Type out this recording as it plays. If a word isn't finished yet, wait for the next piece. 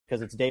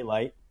because it's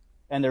daylight,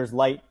 and there's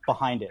light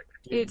behind it.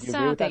 It's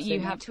sad that you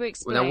have to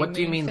explain. Now, what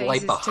do you mean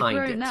light behind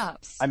it?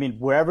 I mean,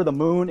 wherever the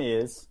moon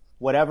is,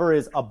 whatever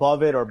is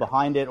above it or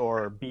behind it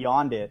or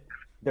beyond it,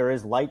 there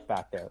is light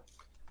back there.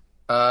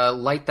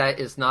 Light that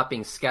is not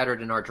being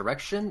scattered in our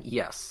direction?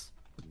 Yes.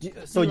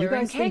 So you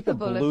guys think the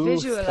blue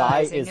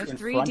sky is in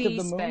front of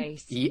the moon?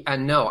 Yeah,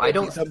 no, I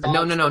don't.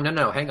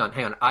 No. Hang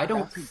on. I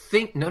don't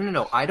think.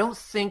 No. I don't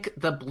think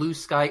the blue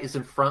sky is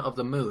in front of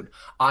the moon.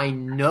 I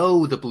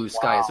know the blue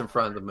sky is in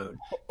front of the moon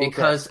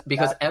because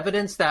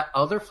evidence that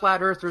other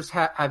flat earthers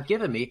have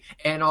given me,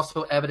 and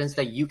also evidence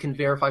that you can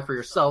verify for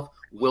yourself,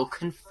 will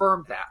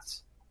confirm that.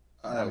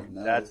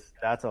 No.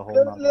 That's a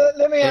whole nother.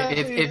 Let me ask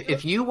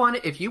if you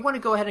want to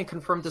go ahead and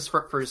confirm this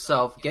for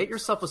yourself, get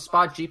yourself a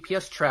spot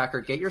GPS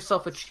tracker, get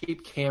yourself a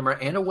cheap camera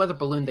and a weather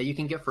balloon that you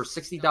can get for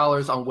 $60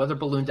 on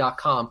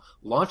weatherballoon.com.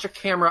 Launch a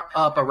camera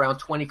up around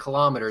 20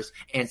 kilometers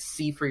and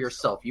see for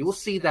yourself. You will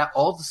see that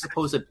all the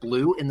supposed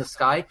blue in the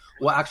sky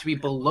will actually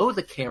be below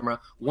the camera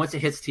once it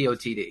hits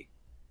TOTD.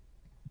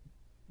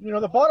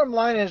 The bottom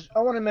line is, I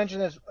want to mention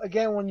this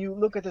again. When you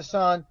look at the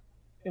sun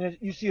and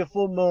you see a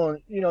full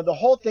moon, the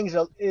whole thing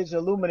is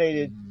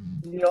illuminated,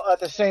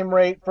 at the same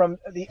rate from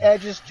the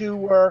edges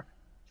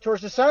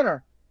towards the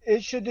center.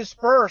 It should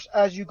disperse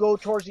as you go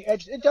towards the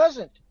edges. It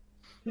doesn't.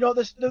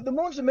 The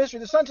moon's a mystery.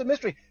 The sun's a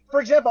mystery. For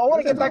example, I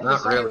want to get back to the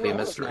sun. Not really a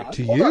mystery.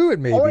 To you,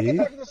 it may be. I want to get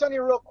back to the sun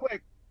here real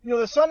quick.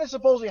 The sun is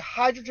supposedly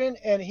hydrogen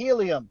and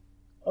helium.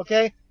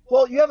 Okay?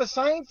 Well, you have a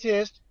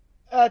scientist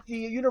at the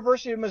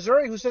University of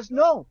Missouri who says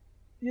no.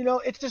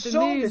 It's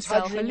assumed it's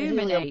hydrogen and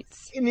helium.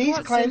 And these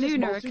claims it's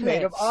mostly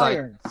made of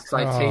iron.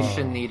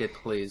 Citation needed,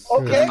 please.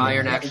 Okay.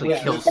 Iron actually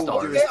kills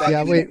stars.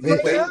 Yeah, wait.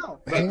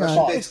 Hang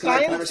on.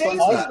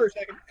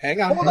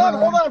 Hang on. Hold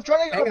on. I'm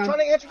trying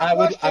to answer the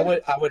question.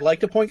 I would like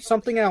to point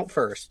something out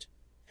first.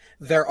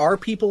 There are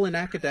people in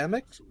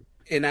academia,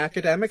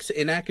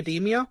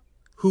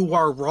 who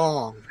are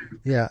wrong.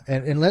 Yeah,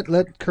 and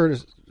let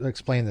Curtis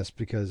explain this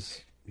because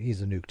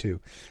he's a nuke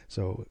too.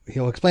 So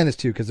he'll explain this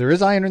too because there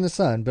is iron in the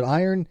sun, but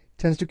iron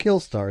tends to kill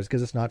stars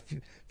because it's not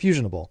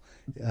fusionable.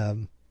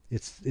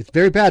 It's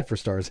very bad for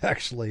stars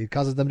actually. It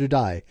causes them to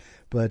die.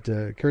 But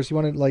Curtis, you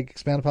want to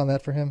expand upon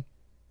that for him?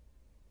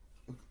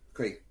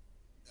 Great.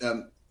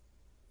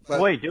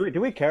 Wait, do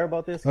we care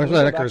about this? Oh,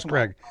 that Curtis,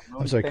 Craig.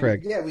 I'm sorry,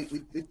 Craig. Yeah, we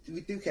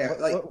do care.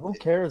 Who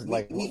cares?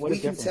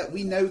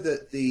 We know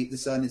that the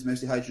sun is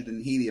mostly hydrogen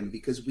and helium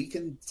because we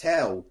can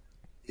tell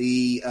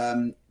the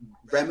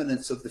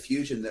remnants of the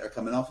fusion that are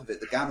coming off of it,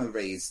 the gamma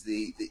rays,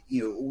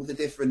 all the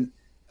different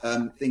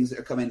things that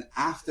are coming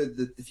after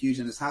the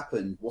fusion has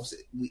happened.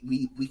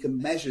 We can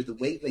measure the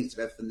wavelengths of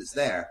everything that's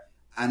there,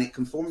 and it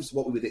conforms to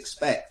what we would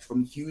expect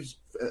from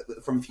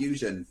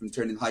fusion, from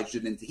turning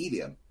hydrogen into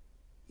helium.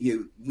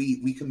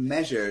 We can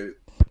measure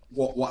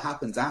what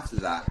happens after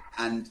that,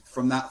 and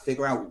from that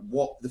figure out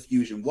what the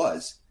fusion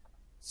was.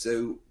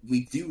 So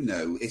we do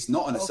know it's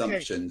not an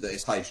assumption that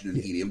it's hydrogen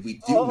and helium. We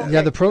do know.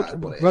 Yeah, the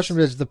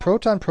RussianVids, the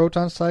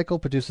proton-proton cycle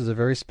produces a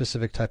very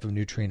specific type of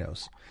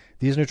neutrinos.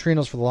 These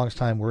neutrinos, for the longest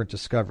time, weren't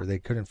discovered. They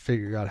couldn't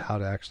figure out how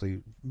to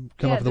actually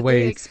come up with a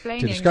way to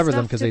discover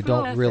them because they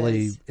don't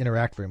really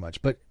interact very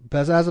much. But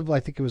as of, I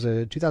think it was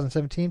a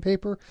 2017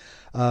 paper,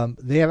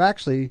 they have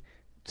actually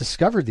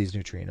discovered these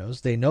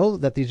neutrinos. They know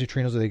that these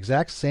neutrinos are the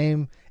exact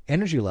same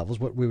energy levels,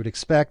 what we would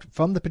expect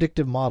from the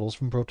predictive models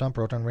from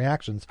proton-proton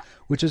reactions,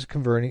 which is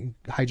converting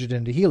hydrogen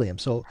into helium.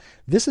 So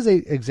this is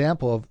an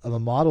example of a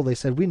model. They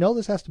said, we know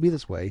this has to be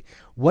this way.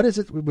 What is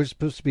it we're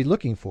supposed to be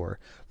looking for?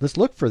 Let's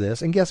look for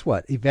this. And guess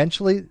what?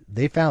 Eventually,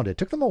 they found it. It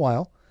took them a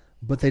while,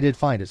 but they did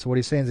find it. So what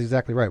he's saying is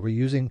exactly right. We're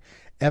using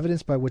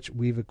evidence by which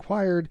we've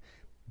acquired,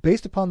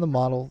 based upon the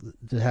model,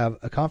 to have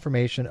a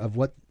confirmation of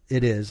what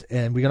it is.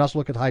 And we can also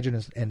look at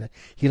hydrogen and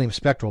helium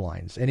spectral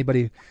lines.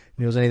 Anybody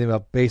who knows anything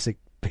about basic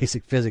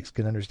physics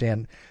can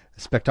understand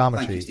spectrometry.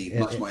 Thank you, Steve.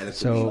 Much more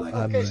yes. I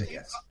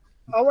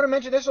want to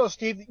mention this,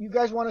 Steve. You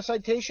guys want a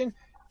citation?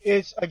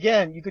 It's,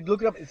 again, you could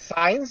look it up. It's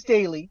Science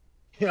Daily,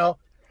 and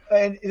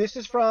this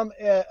is from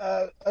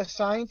a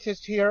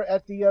scientist here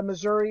at the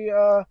University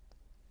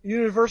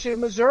of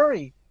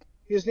Missouri.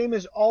 His name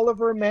is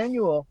Oliver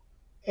Emanuel.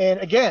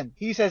 And again,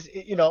 he says,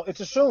 it's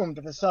assumed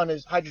that the sun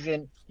is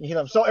hydrogen and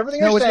helium. So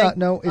everything you're saying...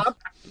 No,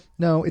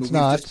 it's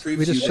not.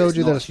 We just showed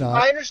you that it's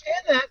not. I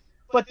understand that.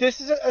 But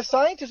this is a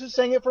scientist who's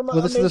saying it from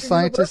this is a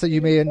scientist that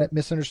you may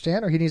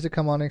misunderstand, or he needs to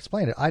come on and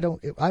explain it.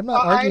 I'm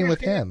not arguing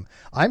with him.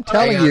 I'm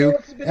telling you,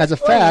 as a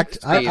fact,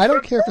 I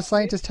don't care if a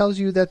scientist tells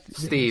you that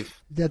the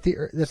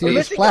Earth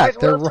is flat.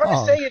 They're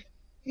wrong.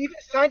 Even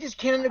scientists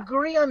can't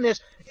agree on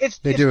this. It's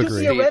too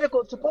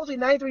theoretical. It's supposedly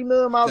 93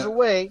 million miles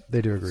away.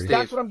 They do agree.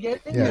 That's what I'm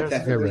getting. Yeah,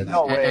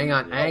 hang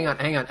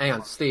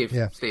on, Steve.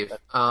 Yeah. Steve.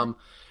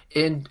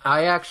 And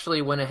I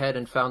actually went ahead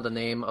and found the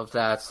name of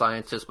that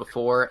scientist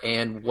before,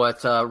 and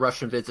what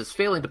RussianVids is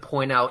failing to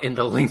point out in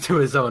the link to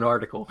his own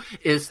article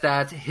is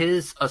that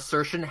his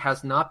assertion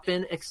has not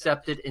been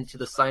accepted into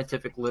the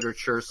scientific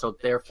literature, so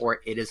therefore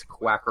it is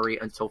quackery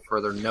until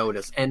further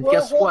notice. And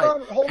guess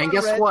what?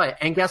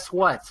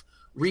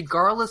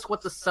 regardless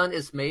what the sun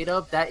is made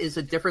of, that is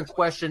a different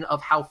question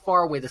of how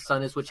far away the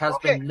sun is, which has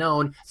been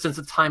known since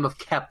the time of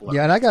Kepler.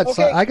 Yeah, and I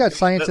got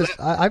scientists.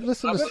 I've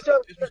listened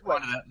to.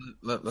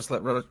 Let's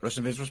let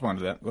RussianVids respond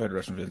to that. Go ahead,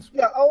 RussianVids.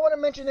 Yeah, I want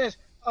to mention this.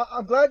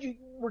 I'm glad you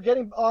were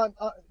getting on.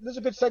 This is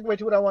a good segue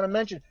to what I want to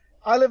mention.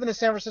 I live in the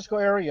San Francisco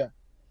area.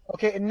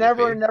 Okay, it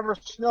never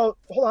snows.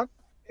 Hold on.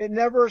 It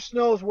never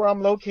snows where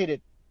I'm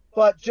located.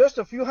 But just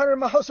a few hundred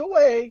miles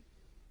away,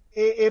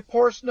 it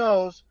pours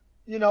snows,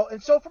 you know.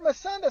 And so from a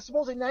sun that's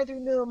supposedly 93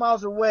 million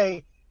miles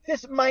away,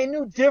 this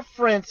minute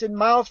difference in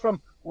miles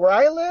from where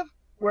I live,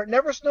 where it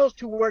never snows,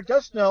 to where it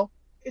does snow,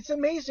 it's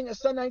amazing. A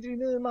sun 93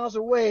 million miles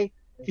away,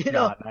 you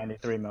know. Not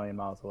 93 million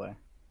miles away.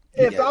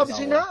 It's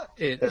obviously not.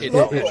 It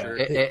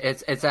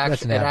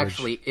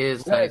actually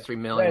is 93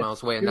 million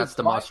miles away, and that's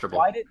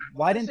demonstrable.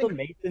 Why didn't the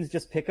Masons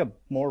just pick a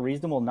more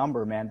reasonable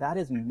number, man? That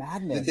is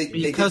madness.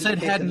 Because it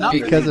had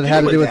nothing. Because it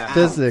had to do with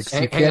physics.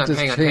 You can't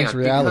just change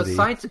reality.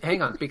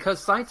 Because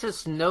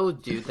scientists know,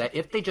 dude, that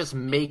if they just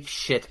make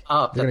shit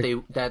up,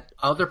 that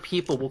other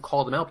people will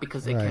call them out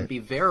because it can be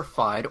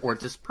verified or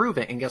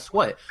disproven. And guess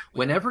what?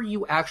 Whenever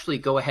you actually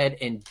go ahead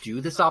and do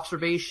this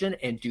observation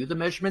and do the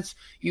measurements,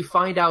 you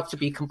find out to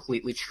be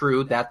completely true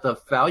that the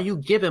value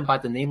given by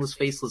the nameless,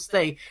 faceless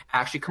they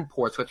actually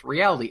comports with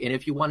reality. And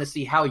if you want to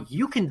see how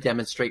you can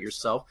demonstrate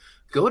yourself,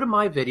 go to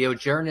my video,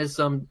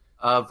 Jeranism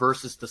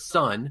versus the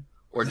sun,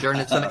 or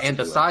Jeranism and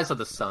the size of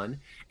the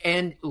sun,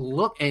 and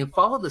look and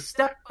follow the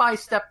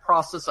step-by-step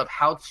process of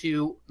how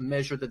to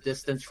measure the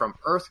distance from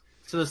Earth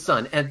to the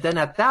sun. And then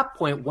at that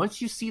point,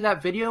 once you see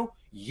that video,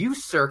 you,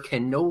 sir,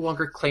 can no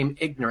longer claim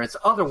ignorance.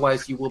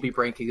 Otherwise, you will be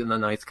breaking the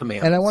ninth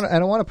commandment. And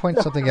I want to point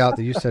something out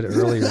that you said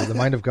earlier, the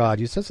mind of God.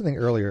 You said something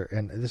earlier,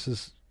 and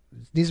this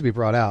needs to be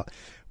brought out.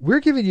 We're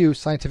giving you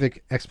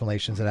scientific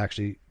explanations that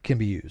actually can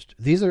be used.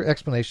 These are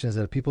explanations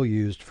that people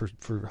used for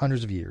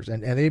hundreds of years,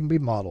 and they can be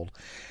modeled.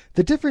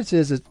 The difference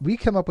is we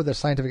come up with a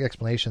scientific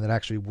explanation that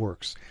actually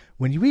works.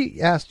 When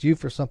we asked you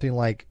for something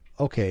like,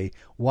 okay,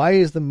 why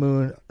is the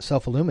moon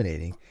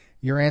self-illuminating?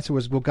 Your answer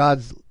was, well,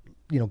 God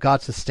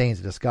sustains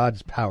it. It's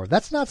God's power.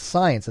 That's not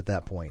science at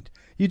that point.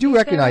 You do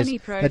recognize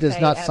that is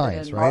not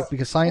science, right?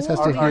 Because science has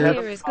to hear.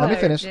 Let me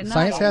finish.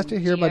 Science has to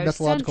hear by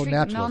methodological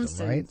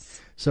naturalism, right?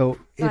 So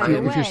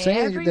if you're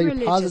saying that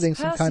you're positing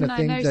some kind of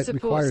thing that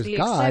requires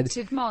God,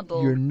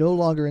 you're no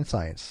longer in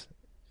science.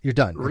 You're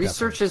done.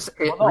 Research is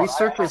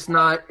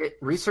not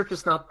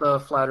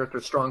the flat earth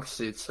or strong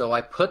suit. So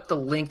I put the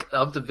link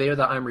of the video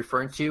that I'm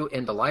referring to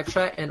in the live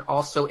chat and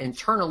also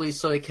internally,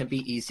 so it can be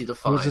easy to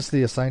find. Was this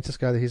the scientist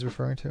guy that he's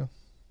referring to?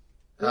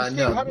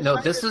 No.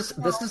 This is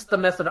the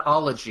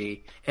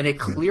methodology and a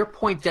clear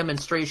point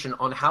demonstration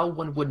on how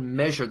one would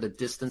measure the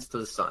distance to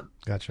the sun,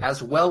 gotcha,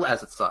 as well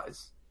as its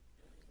size.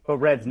 But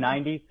Red's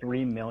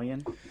 93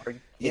 million.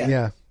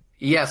 Yeah.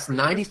 Yes,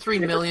 93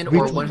 million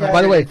or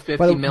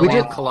 150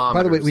 million kilometers.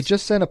 By the way, we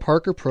just sent a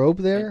Parker probe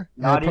there.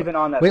 Not even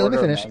on that. Wait, let me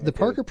finish. The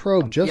Parker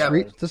probe just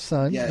reached the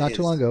sun not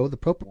too long ago. The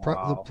Parker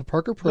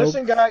probe.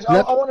 Listen, guys,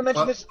 I want to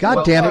mention this.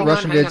 God damn it,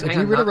 RussianVids! If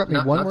you interrupt me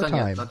one more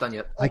time, not done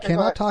yet. I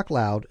cannot talk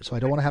loud, so I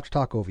don't want to have to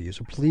talk over you.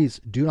 So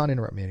please do not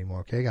interrupt me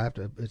anymore. Okay,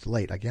 it's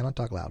late. I cannot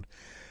talk loud.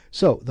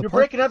 So you're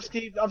breaking up,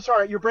 Steve. I'm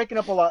sorry, you're breaking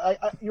up a lot.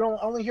 You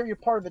only hear you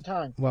part of the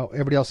time. Well,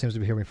 everybody else seems to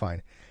be hearing me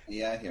fine.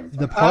 Yeah, I hear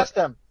him. Ask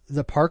them.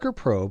 The Parker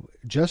probe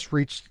just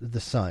reached the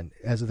sun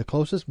as the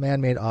closest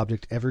man-made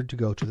object ever to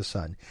go to the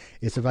sun.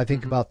 It's, I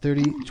think, about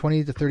 20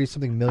 to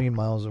 30-something million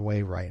miles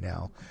away right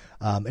now.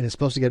 And it's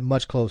supposed to get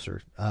much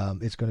closer.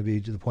 It's going to be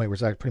to the point where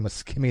it's pretty much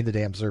skimming the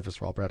damn surface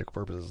for all practical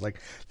purposes,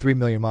 like 3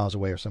 million miles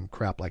away or some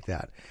crap like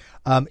that.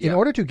 In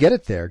order to get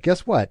it there,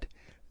 guess what?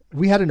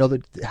 We had to know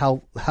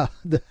how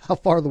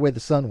far away the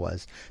sun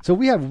was. So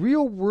we have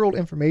real world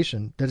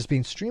information that is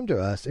being streamed to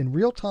us in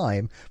real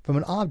time from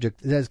an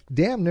object that is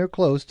damn near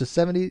close to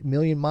 70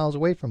 million miles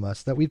away from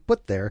us that we've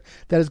put there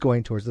that is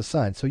going towards the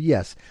sun. So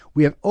yes,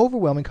 we have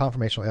overwhelming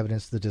confirmational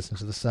evidence of the distance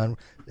of the sun.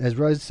 As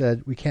Rose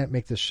said, we can't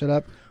make this shit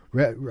up.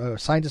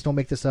 Scientists don't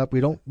make this up.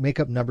 We don't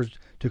make up numbers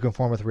to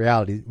conform with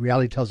reality.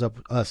 Reality tells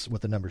us what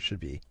the numbers should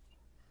be.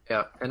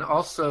 Yeah, and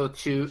also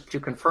to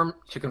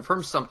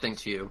confirm something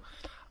to you.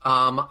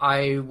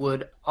 I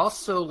would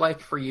also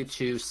like for you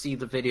to see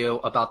the video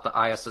about the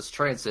ISS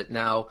transit.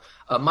 Now,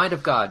 Mind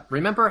of God,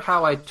 remember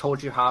how I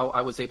told you how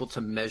I was able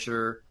to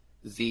measure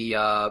the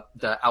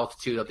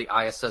altitude of the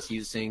ISS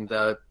using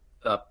the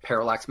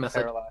parallax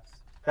method? Parallax.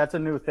 That's a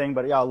new thing,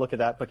 but yeah, I'll look at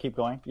that. But keep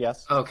going.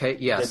 Yes. Okay.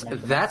 Yes,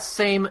 that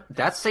same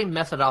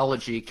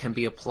methodology can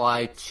be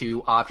applied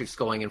to objects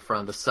going in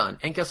front of the sun.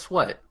 And guess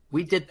what?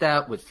 We did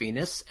that with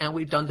Venus, and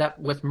we've done that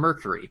with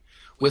Mercury.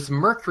 With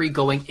Mercury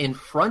going in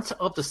front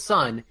of the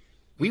sun,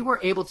 we were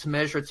able to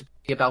measure it to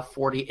be about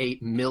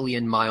 48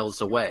 million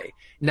miles away.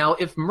 Now,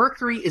 if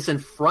Mercury is in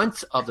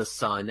front of the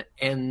sun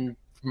and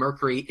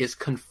Mercury is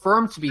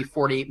confirmed to be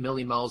 48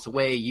 million miles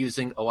away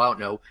using,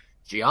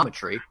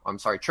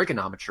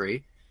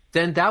 trigonometry,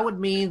 then that would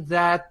mean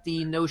that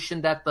the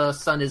notion that the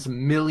sun is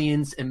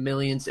millions and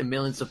millions and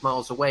millions of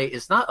miles away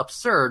is not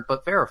absurd,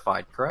 but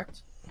verified,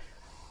 correct?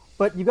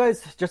 But you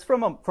guys, just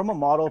from a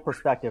model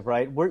perspective,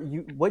 right? What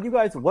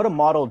a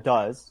model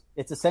does,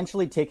 it's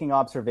essentially taking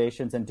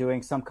observations and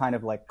doing some kind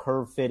of like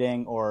curve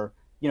fitting, or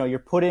you're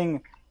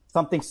putting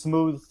something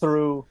smooth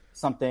through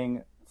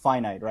something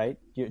finite, right?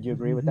 Do you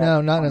agree with that? No,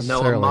 not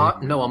necessarily.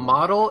 A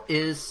model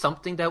is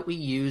something that we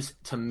use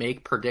to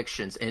make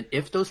predictions, and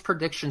if those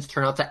predictions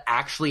turn out to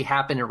actually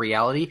happen in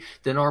reality,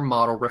 then our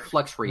model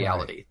reflects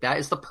reality. Right. That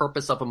is the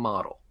purpose of a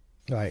model.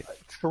 Right.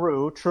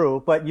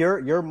 True. But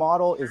your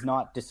model is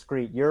not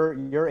discrete.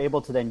 You're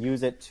able to then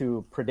use it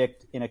to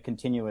predict in a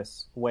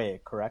continuous way,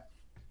 correct?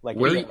 Like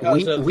we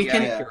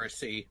can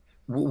accuracy.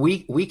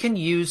 We can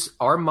use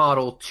our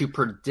model to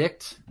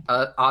predict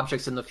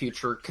objects in the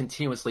future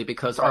continuously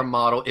because our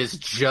model is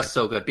just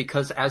so good.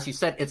 Because, as you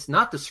said, it's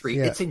not discrete;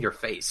 it's in your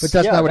face. But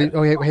that's not what.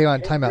 Hang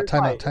on, time out.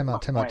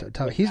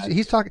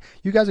 He's talking.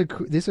 You guys are.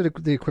 This is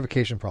the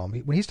equivocation problem.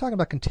 When he's talking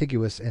about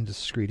contiguous and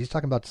discrete, he's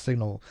talking about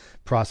signal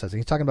processing.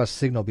 He's talking about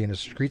signal being a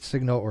discrete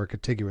signal or a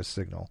contiguous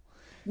signal.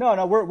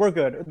 No, we're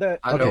good.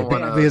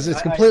 Because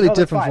it's completely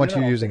different from what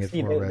you're using it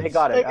for. They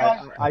got it.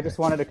 I just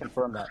wanted to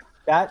confirm that.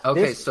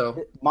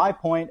 My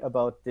point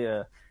about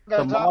the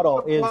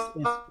model is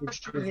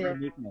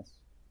uniqueness.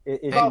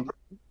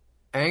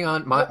 Hang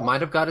on,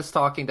 might have got us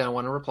talking. Then I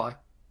want to reply.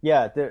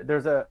 Yeah,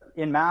 there's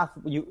in math,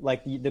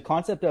 the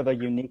concept of a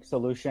unique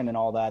solution and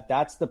all that.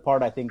 That's the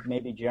part I think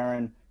maybe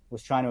Jaron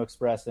was trying to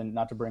express, and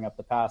not to bring up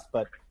the past,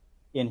 but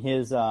in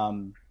his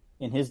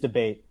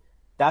debate.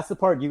 That's the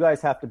part you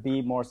guys have to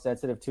be more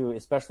sensitive to,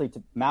 especially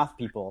to math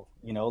people.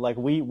 Like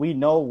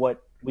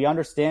we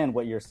understand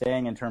what you're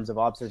saying in terms of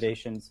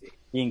observations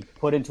being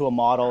put into a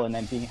model and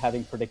then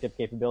having predictive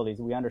capabilities.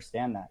 We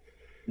understand that.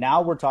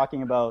 Now we're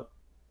talking about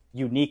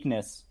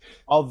uniqueness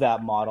of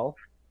that model,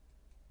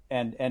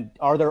 and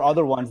are there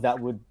other ones that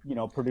would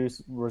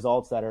produce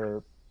results that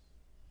are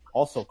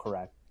also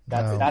correct?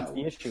 That's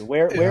the issue.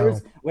 Where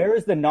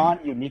is the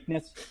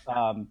non-uniqueness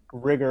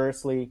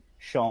rigorously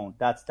shown?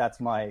 That's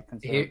my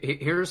concern.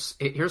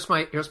 Here's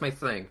my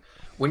thing.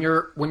 When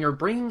you're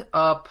bringing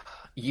up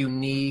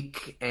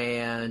unique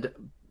and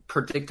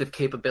predictive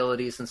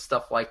capabilities and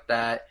stuff like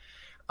that,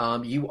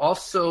 you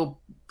also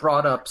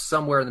brought up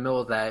somewhere in the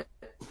middle of that,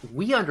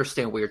 we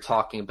understand what you're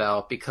talking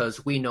about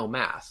because we know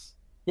math.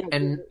 Yeah,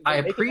 and I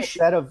appreciate a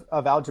set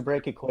of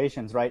algebraic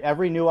equations, right?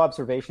 Every new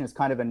observation is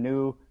kind of a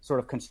new sort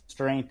of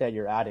constraint that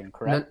you're adding,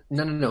 correct?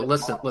 No.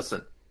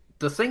 Listen.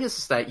 The thing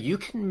is that you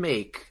can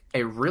make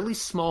a really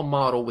small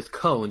model with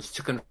cones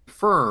to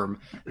confirm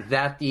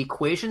that the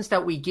equations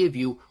that we give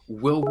you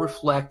will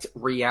reflect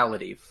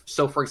reality.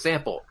 So, for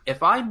example,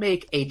 if I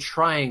make a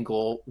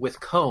triangle with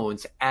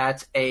cones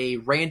at a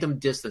random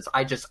distance,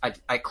 I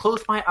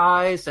close my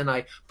eyes and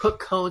I put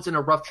cones in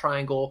a rough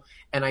triangle,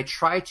 and I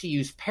try to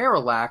use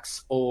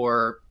parallax,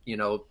 or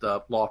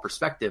the law of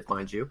perspective,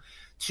 mind you,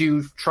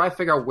 to try to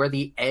figure out where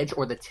the edge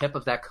or the tip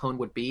of that cone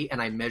would be,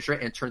 and I measure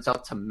it and it turns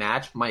out to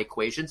match my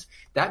equations.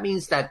 That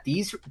means that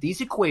these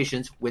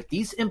equations with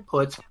these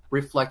inputs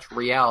reflect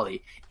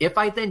reality. If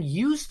I then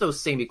use those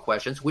same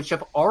equations, which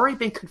have already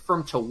been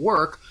confirmed to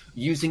work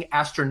using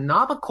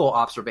astronomical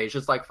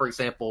observations, like, for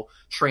example,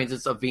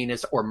 transits of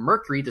Venus or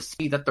Mercury, to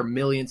see that they're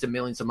millions and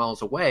millions of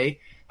miles away,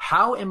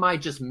 how am I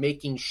just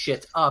making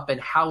shit up,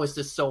 and how is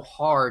this so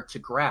hard to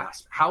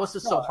grasp? How is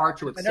this so hard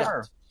to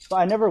accept?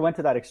 I never went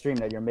to that extreme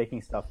that you're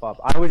making stuff up.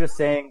 I was just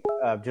saying,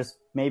 just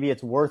maybe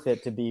it's worth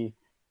it to be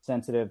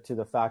sensitive to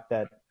the fact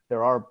that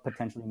there are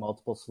potentially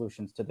multiple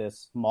solutions to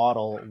this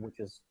model, which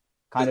is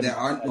kind of. There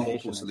aren't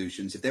multiple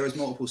solutions. If there was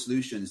multiple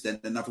solutions, then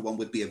another one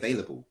would be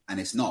available, and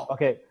it's not.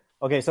 Okay.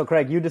 So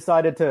Craig, you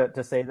decided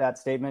to say that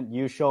statement.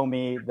 You show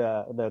me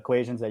the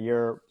equations that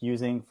you're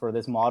using for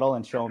this model,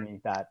 and show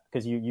me that,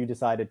 because you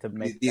decided to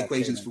make the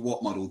equations statement. For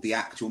what model? The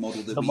actual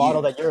model that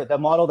the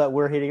model that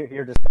we're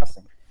here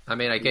discussing. I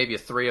mean, I gave you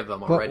 3 of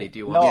them already. Do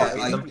you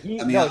want he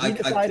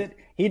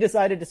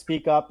decided to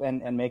speak up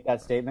and make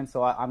that statement,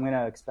 so I'm going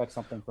to expect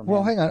something from him.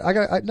 Well, hang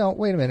on.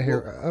 Wait a minute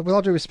here. With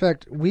all due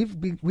respect,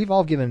 we've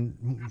all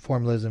given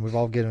formulas and we've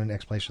all given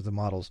explanations of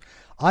models.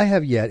 I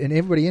have yet, and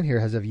everybody in here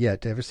has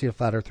yet to ever see a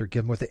flat earther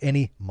given with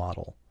any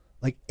model,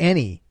 like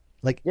any,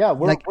 any. That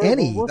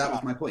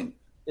was my point.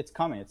 It's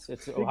coming.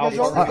 I've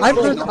heard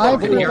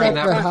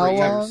that for how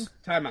long?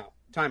 Time out.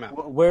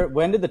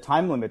 When did the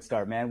time limit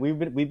start, man? We've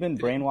been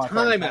brainwashed.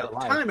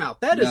 Time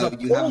out. That is a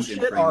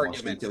bullshit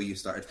argument. Until you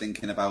started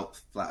thinking about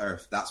flat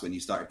Earth, that's when you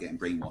started getting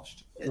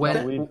brainwashed.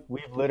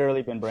 We've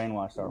literally been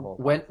brainwashed our whole.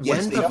 When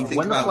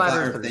the flat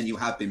Earth, then you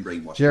have been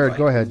brainwashed. Jared,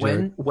 go ahead.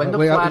 Jared. When the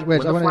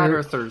flat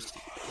earthers.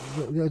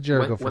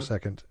 Jared, go for a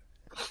second.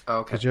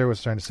 Okay. Jared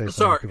was trying to say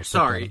something.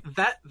 Sorry.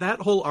 That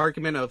whole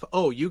argument of,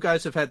 you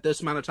guys have had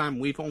this amount of time,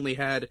 we've only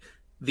had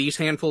these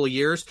handful of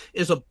years,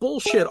 is a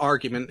bullshit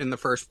argument in the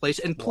first place,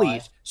 and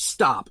please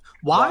stop.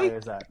 Why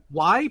is that?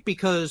 Why?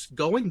 Because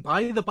going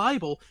by the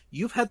Bible,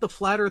 you've had the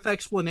flat Earth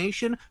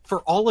explanation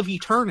for all of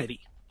eternity.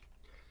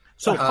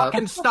 So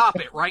fucking stop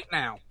it right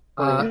now.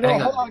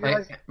 Hang on.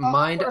 Russian.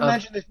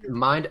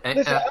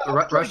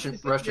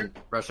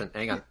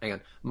 Hang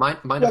on.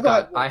 Mind of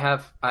God. I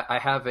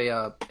have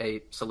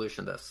a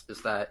solution to this.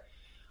 Is that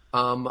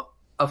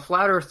A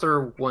flat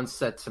earther once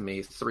said to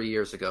me 3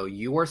 years ago,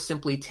 "You are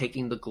simply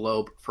taking the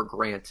globe for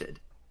granted."